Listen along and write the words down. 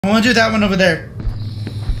I want to do that one over there.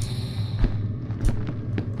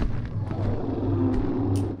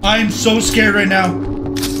 I'm so scared right now.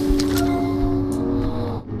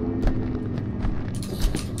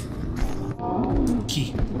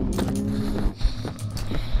 Key.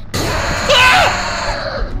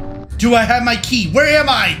 Ah! Do I have my key? Where am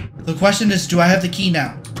I? The question is, do I have the key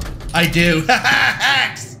now? I do.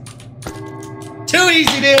 Hacks! Too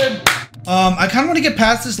easy, dude. I kind of want to get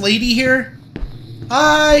past this lady here.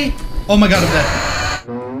 Hi. Oh my god,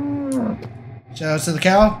 I'm dead. Shout out to the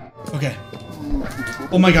cow. Okay.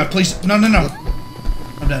 Oh my god, please. No, no, no.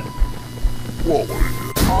 I'm dead.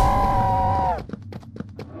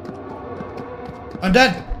 I'm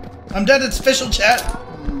dead. I'm dead. It's official, chat.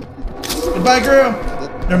 Goodbye, Gru.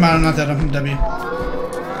 Never mind, I'm not dead. I'm W.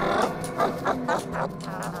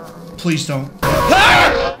 Please don't.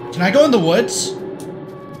 Ah! Can I go in the woods?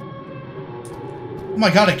 Oh my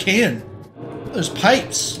god, I can. There's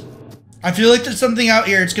pipes. I feel like there's something out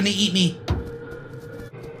here. It's gonna eat me.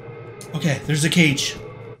 Okay, there's a cage.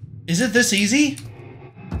 Is it this easy?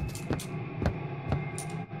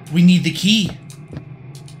 We need the key.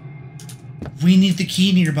 We need the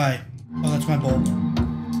key nearby. Oh, that's my bulb.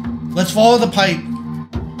 Let's follow the pipe.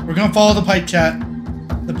 We're gonna follow the pipe, chat.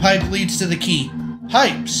 The pipe leads to the key.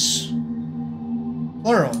 Pipes.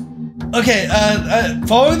 Plural. Okay,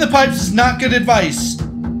 following the pipes is not good advice.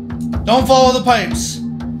 Don't follow the pipes.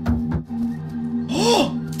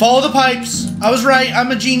 Oh, follow the pipes. I was right. I'm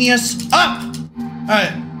a genius. Up!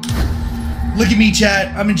 Alright. Look at me,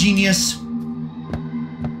 chat. I'm a genius.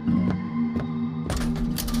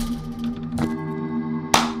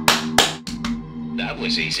 That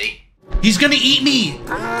was easy. He's gonna eat me.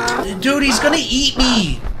 Dude, he's gonna eat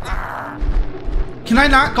me. Can I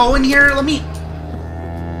not go in here? Let me...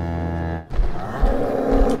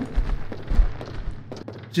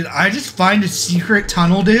 Did I just find a secret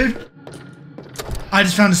tunnel, dude? I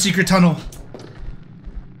just found a secret tunnel.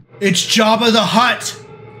 It's Jabba the Hutt.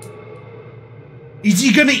 Is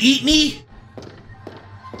he gonna eat me?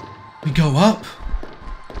 We go up.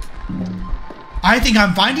 I think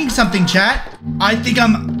I'm finding something, chat. I think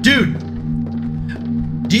I'm... Dude.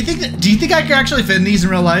 Do you think I could actually fit in these in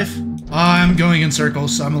real life? I'm going in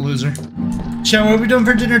circles, so I'm a loser. Chat, what are we doing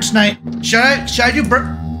for dinner tonight? Should I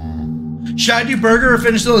do burger or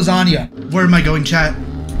finish the lasagna? Where am I going, chat?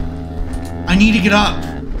 I need to get up.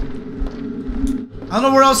 I don't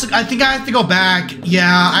know where else. I think I have to go back.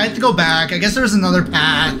 Yeah, I have to go back. I guess there's another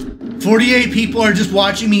path. 48 people are just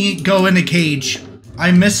watching me go in a cage.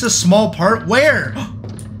 I missed a small part. Where?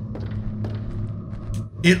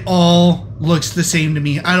 It all looks the same to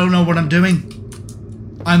me. I don't know what I'm doing.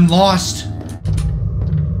 I'm lost.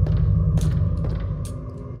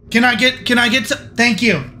 Can I get some? Thank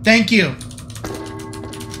you. Thank you.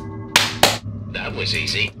 That was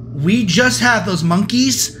easy. We just have those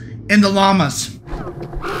monkeys and the llamas.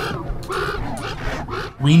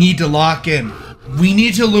 We need to lock in. We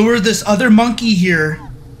need to lure this other monkey here.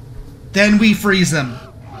 Then we freeze them.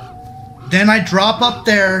 Then I drop up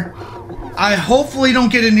there. I hopefully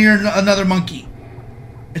don't get near another monkey.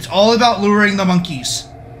 It's all about luring the monkeys.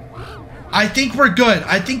 I think we're good.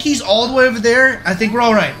 I think he's all the way over there. I think we're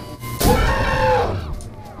all right.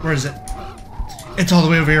 Where is it? It's all the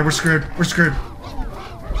way over here. We're screwed. We're screwed.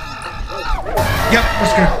 Yep, we're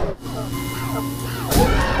screwed.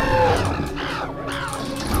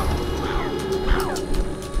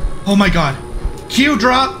 Oh my god. Q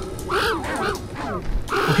drop.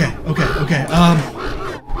 Okay, okay, okay.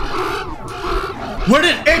 Where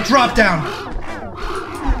did it drop down?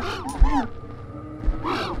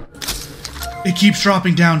 It keeps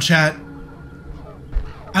dropping down, chat.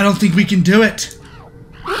 I don't think we can do it.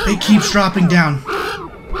 It keeps dropping down.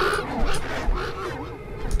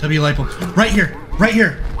 W light bulb. Right here. Right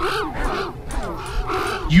here.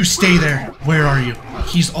 You stay there. Where are you?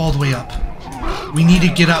 He's all the way up. We need to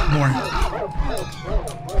get up more.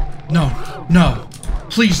 No. No.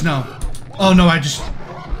 Please, no. Oh, no, I just...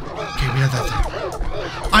 Okay, we have that thing.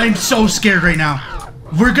 I'm so scared right now.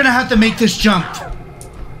 We're gonna have to make this jump.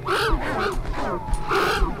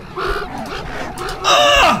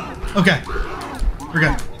 Ah! Okay. We're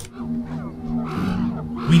good.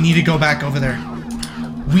 We need to go back over there.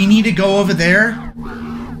 We need to go over there,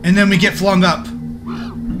 and then we get flung up.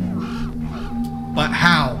 But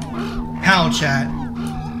how? How, chat?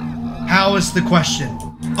 How is the question?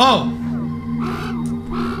 Oh!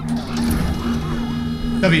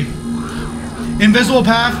 W. Invisible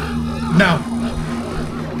path? No.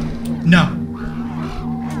 No.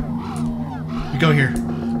 We go here.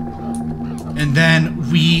 And then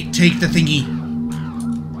we take the thingy.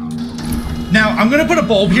 Now, I'm gonna put a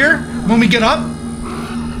bulb here when we get up.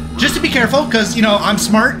 Just to be careful, because, you know, I'm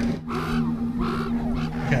smart.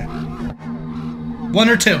 Okay. 1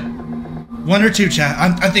 or 2. 1 or 2, chat.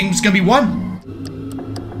 I think it's gonna be 1.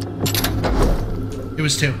 It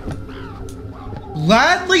was 2.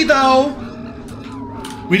 Gladly, though,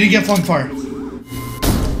 we didn't get flung far.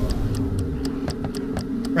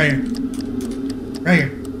 Right here. Right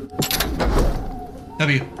here.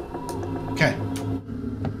 W. Okay.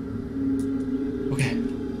 Okay.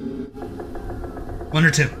 1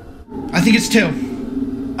 or 2. I think it's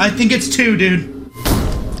 2. I think it's 2, dude.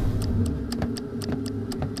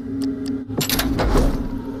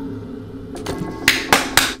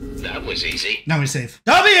 That was easy. Now we save.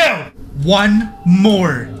 W! 1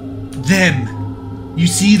 more. Them. You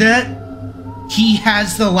see that? He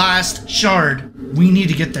has the last shard. We need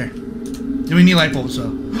to get there. And we need light bulbs,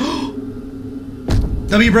 so.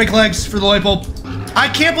 W, break legs for the light bulb. I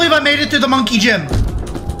can't believe I made it through the monkey gym.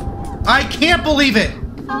 I can't believe it.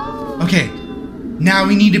 Okay. Now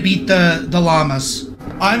we need to beat the llamas.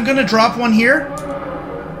 I'm gonna drop one here.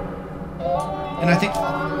 And I think...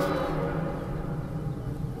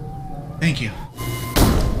 Thank you.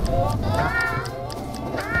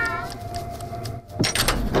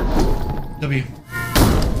 W.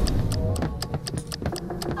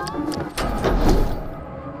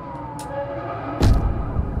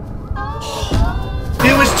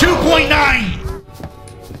 It was 2.9!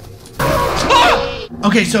 Ah!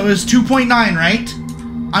 Okay, so it was 2.9, right?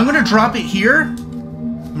 I'm gonna drop it here,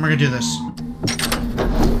 and we're gonna do this.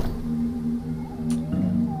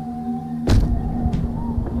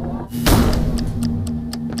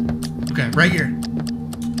 Okay, right here.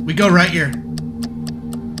 We go right here.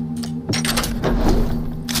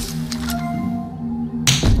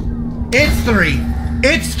 It's 3.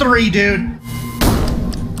 It's 3, dude.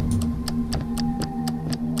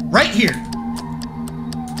 Right here.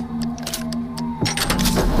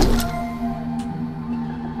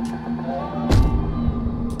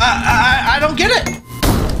 I don't get it.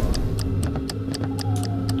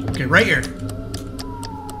 Okay, right here.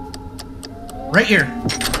 Right here.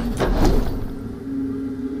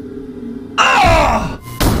 Ah!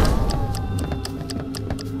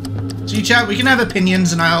 See, chat, we can have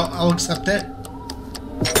opinions and I'll accept it.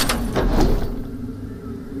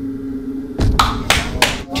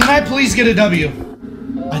 Can I please get a W?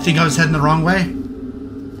 I think I was heading the wrong way.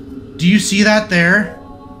 Do you see that there?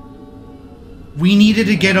 We needed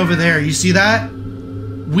to get over there. You see that?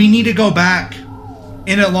 We need to go back.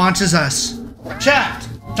 And it launches us. Chat!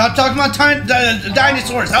 Stop talking about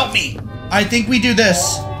dinosaurs. Help me. I think we do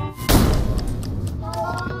this.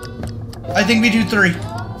 I think we do 3.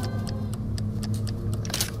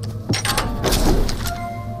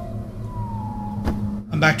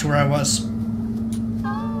 I'm back to where I was.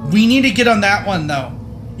 We need to get on that one, though.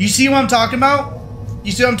 You see what I'm talking about?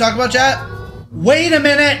 You see what I'm talking about, chat? Wait a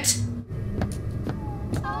minute!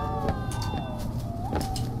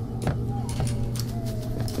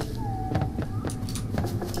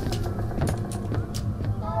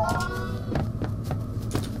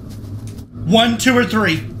 One, 2, or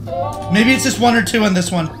 3. Maybe it's just 1 or 2 on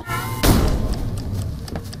this one.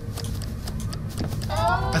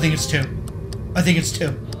 I think it's 2. I think it's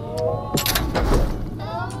 2.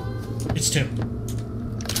 It's 2.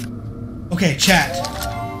 Okay, chat.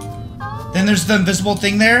 Then there's the invisible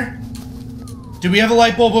thing there. Do we have a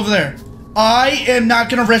light bulb over there? I am not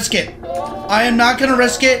gonna risk it. I am not gonna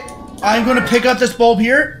risk it. I'm gonna pick up this bulb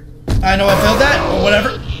here. I know I failed that, or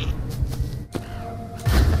whatever.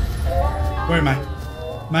 Where am I?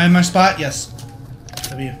 Am I in my spot? Yes.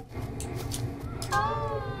 W.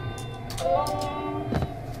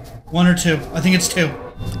 1 or 2. I think it's 2.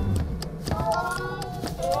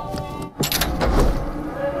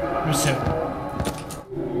 It was 2.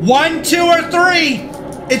 1, 2, or 3!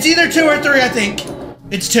 It's either 2 or 3, I think.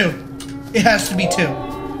 It's 2. It has to be 2.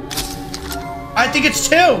 I think it's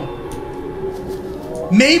 2.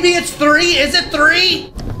 Maybe it's 3. Is it 3?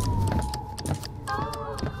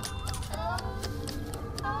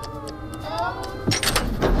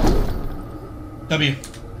 W.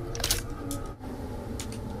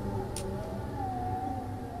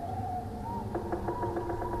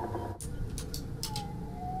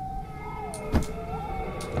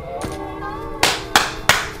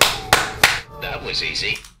 That was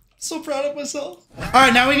easy. So proud of myself.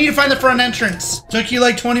 Alright, now we need to find the front entrance. Took you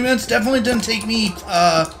like 20 minutes. Definitely didn't take me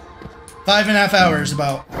 5.5 hours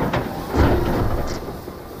about.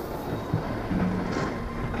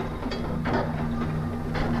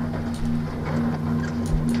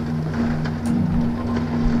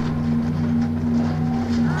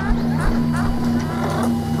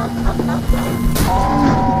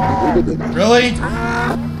 Really?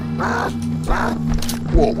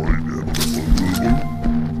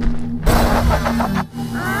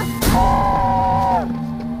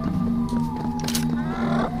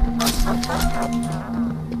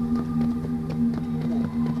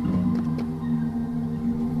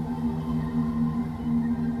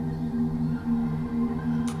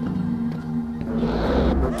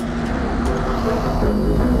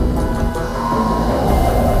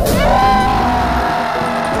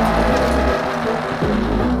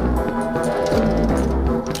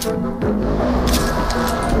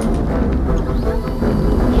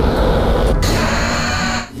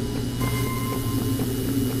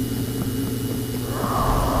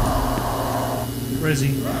 Where is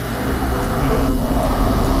he?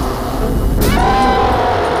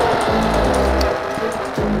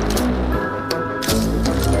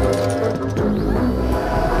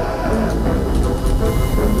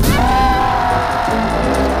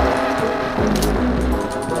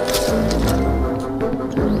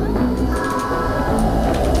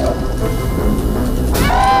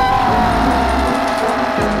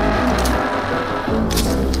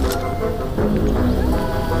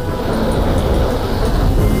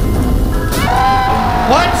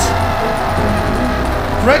 What?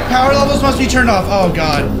 Correct power levels must be turned off. Oh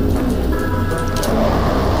god.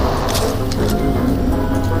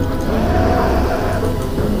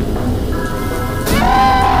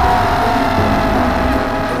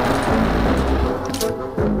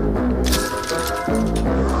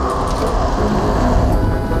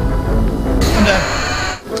 I'm dead.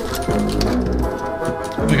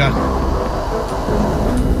 Oh my god.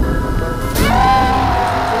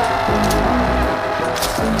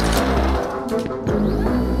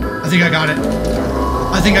 I think I got it.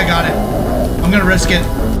 I think I got it. I'm gonna risk it.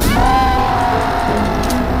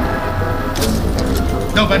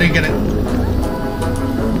 Nope, I didn't get it.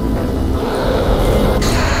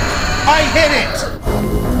 I hit it!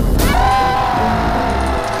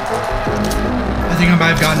 I think I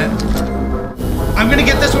might have gotten it. I'm gonna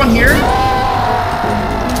get this one here.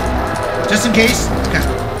 Just in case. Okay.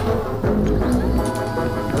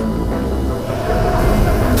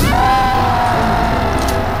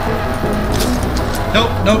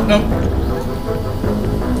 Nope, nope, nope.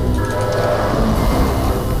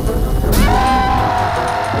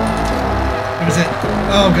 What is it?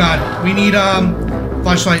 Oh god, we need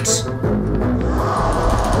flashlights.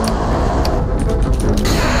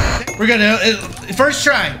 We're gonna first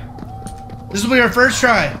try. This will be our first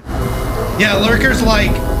try. Yeah, lurkers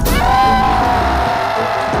like.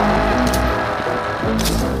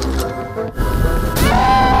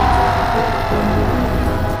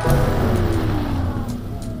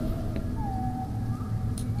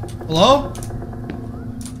 Hello?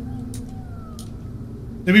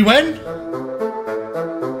 Did we win?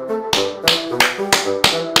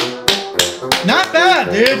 Not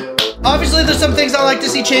bad, dude. Obviously, there's some things I like to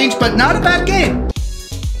see change, but not a bad game.